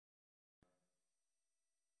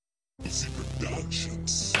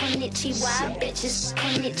Kanichiwa bitches,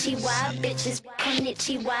 Kanichiwa bitches,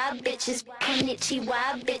 Kanichiwa bitches,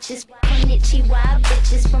 Kanichiwa bitches, Kanichiwa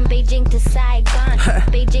bitches from Beijing to Saigon,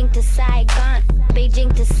 Beijing to Saigon,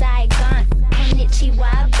 Beijing to Saigon.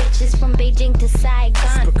 Kanichiwa bitches from Beijing to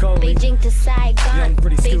Saigon, Beijing to Saigon,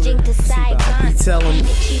 Beijing to Saigon.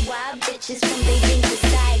 Kanichiwa bitches from Beijing to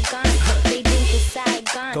Saigon, Beijing to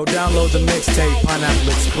Saigon. Go download the mixtape, Pineapple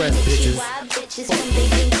Express, bitches.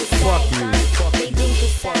 Fuck you.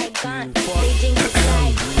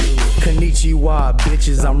 Kanichiwa,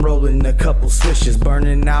 bitches, I'm rolling a couple swishes.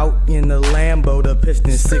 Burning out in the Lambo, the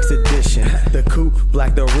Piston 6 edition. The coupe,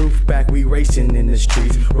 black the roof, back we racing in the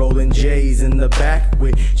streets. Rolling J's in the back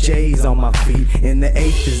with J's on my feet. And the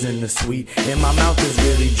 8th is in the suite, and my mouth is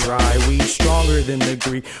really dry. We stronger than the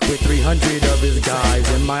Greek, with 300 of his guys.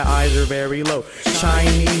 And my eyes are very low,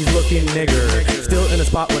 Chinese looking nigger. Still in the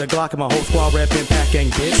spot with a Glock and my whole squad reppin' pack gang,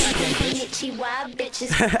 bitch. Kanichiwa bitches,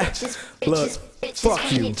 bitches, Look, bitches,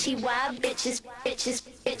 fuck you. Kanichiwa bitches, bitches,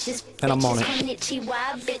 bitches, And I'm on it.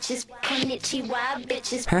 Kanichiwa bitches, Kanichiwa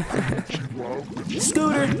bitches.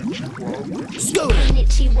 Scooter.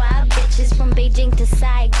 Kanichiwa bitches from Beijing to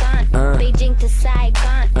Saigon, Beijing to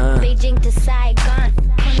Saigon, Beijing to Saigon.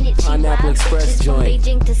 Pineapple Express bitches from joint.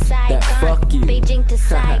 Beijing to Saigon, That fuck you. Beijing to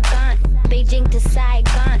Saigon, Beijing to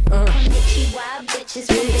Saigon. Kanichiwa bitches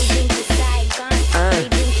from Beijing to Saigon,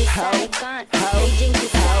 Beijing to Saigon, Beijing to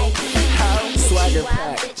Saigon. Swagger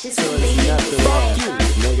pack, Bitches so from it's Beijing nothing to wrong, Saigon,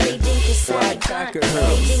 nigga. Beijing to Swag Saigon, packer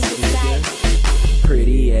Beijing to Saigon.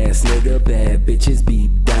 Pretty ass nigga, bad bitches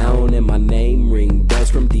beat down, and my name ring bells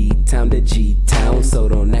from D-Town to G-Town. So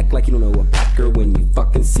don't act like you don't know a packer when you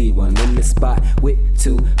fucking see one in the spot with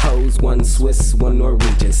 2 hoes, 1 Swiss, 1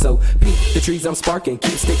 Norwegian. So peep the trees I'm sparking,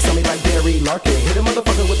 keep sticks on me like Barry Larkin. Hit a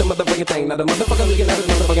motherfucker with the motherfucking thing, now the motherfucker leaking out his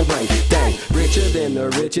motherfucking brain. Dang, richer than the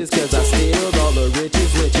riches, cause I steal all the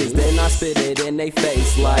riches. Then I spit it in they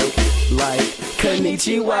face like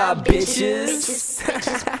Kanichiwa bitches.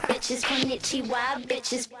 Bitches, Kanichiwa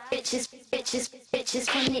bitches, bitches, bitches, bitches,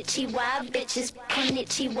 Kanichiwa bitches,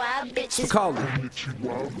 Kanichiwa bitches.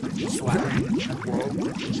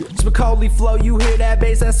 Spicoli flow, you hear that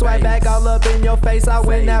bass, that swag back all up in your face. I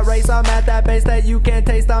win that race, I'm at that base that you can't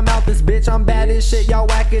taste. I'm out this bitch, I'm bad as shit, y'all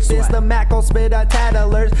whack at this. The Mac gon' spit a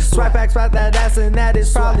tattlers. Swag back, spot that ass, and that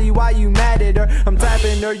is probably why you mad at her. I'm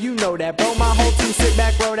tapping her, you know that, bro. My whole team sit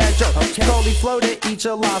back, roll that jerk. Spicoli flow to eat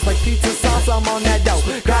your loss like pizza sauce, I'm on that dope.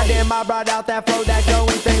 Goddamn, I brought out that flow that go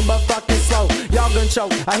anything but fucking slow. Y'all gon'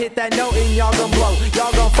 choke, I hit that note and y'all gon' blow.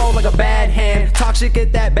 Y'all gon' fold like a bad hand. Talk shit,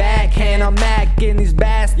 get that backhand. I'm macking these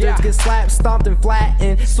bastards, get slapped, stomped and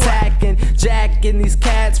flattened. Tacking, jacking these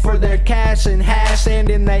cats for their cash and hash. And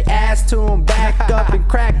then they ass to them, back up and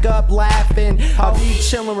crack up laughing. I'll be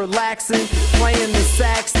chillin', relaxing, playing the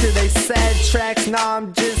sax to they sad tracks. Nah,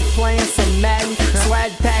 I'm just playing some Madden.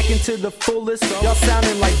 Swag packing to the fullest. Y'all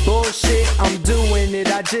sounding like bullshit. I'm doing it,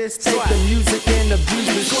 I just take the music and abuse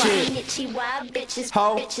the shit. Kanichiwa bitches,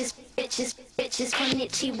 bitches, bitches, bitches,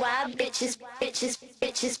 Kanichiwa bitches, bitches,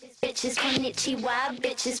 bitches, bitches, Kanichiwa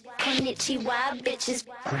bitches, Kanichiwa bitches.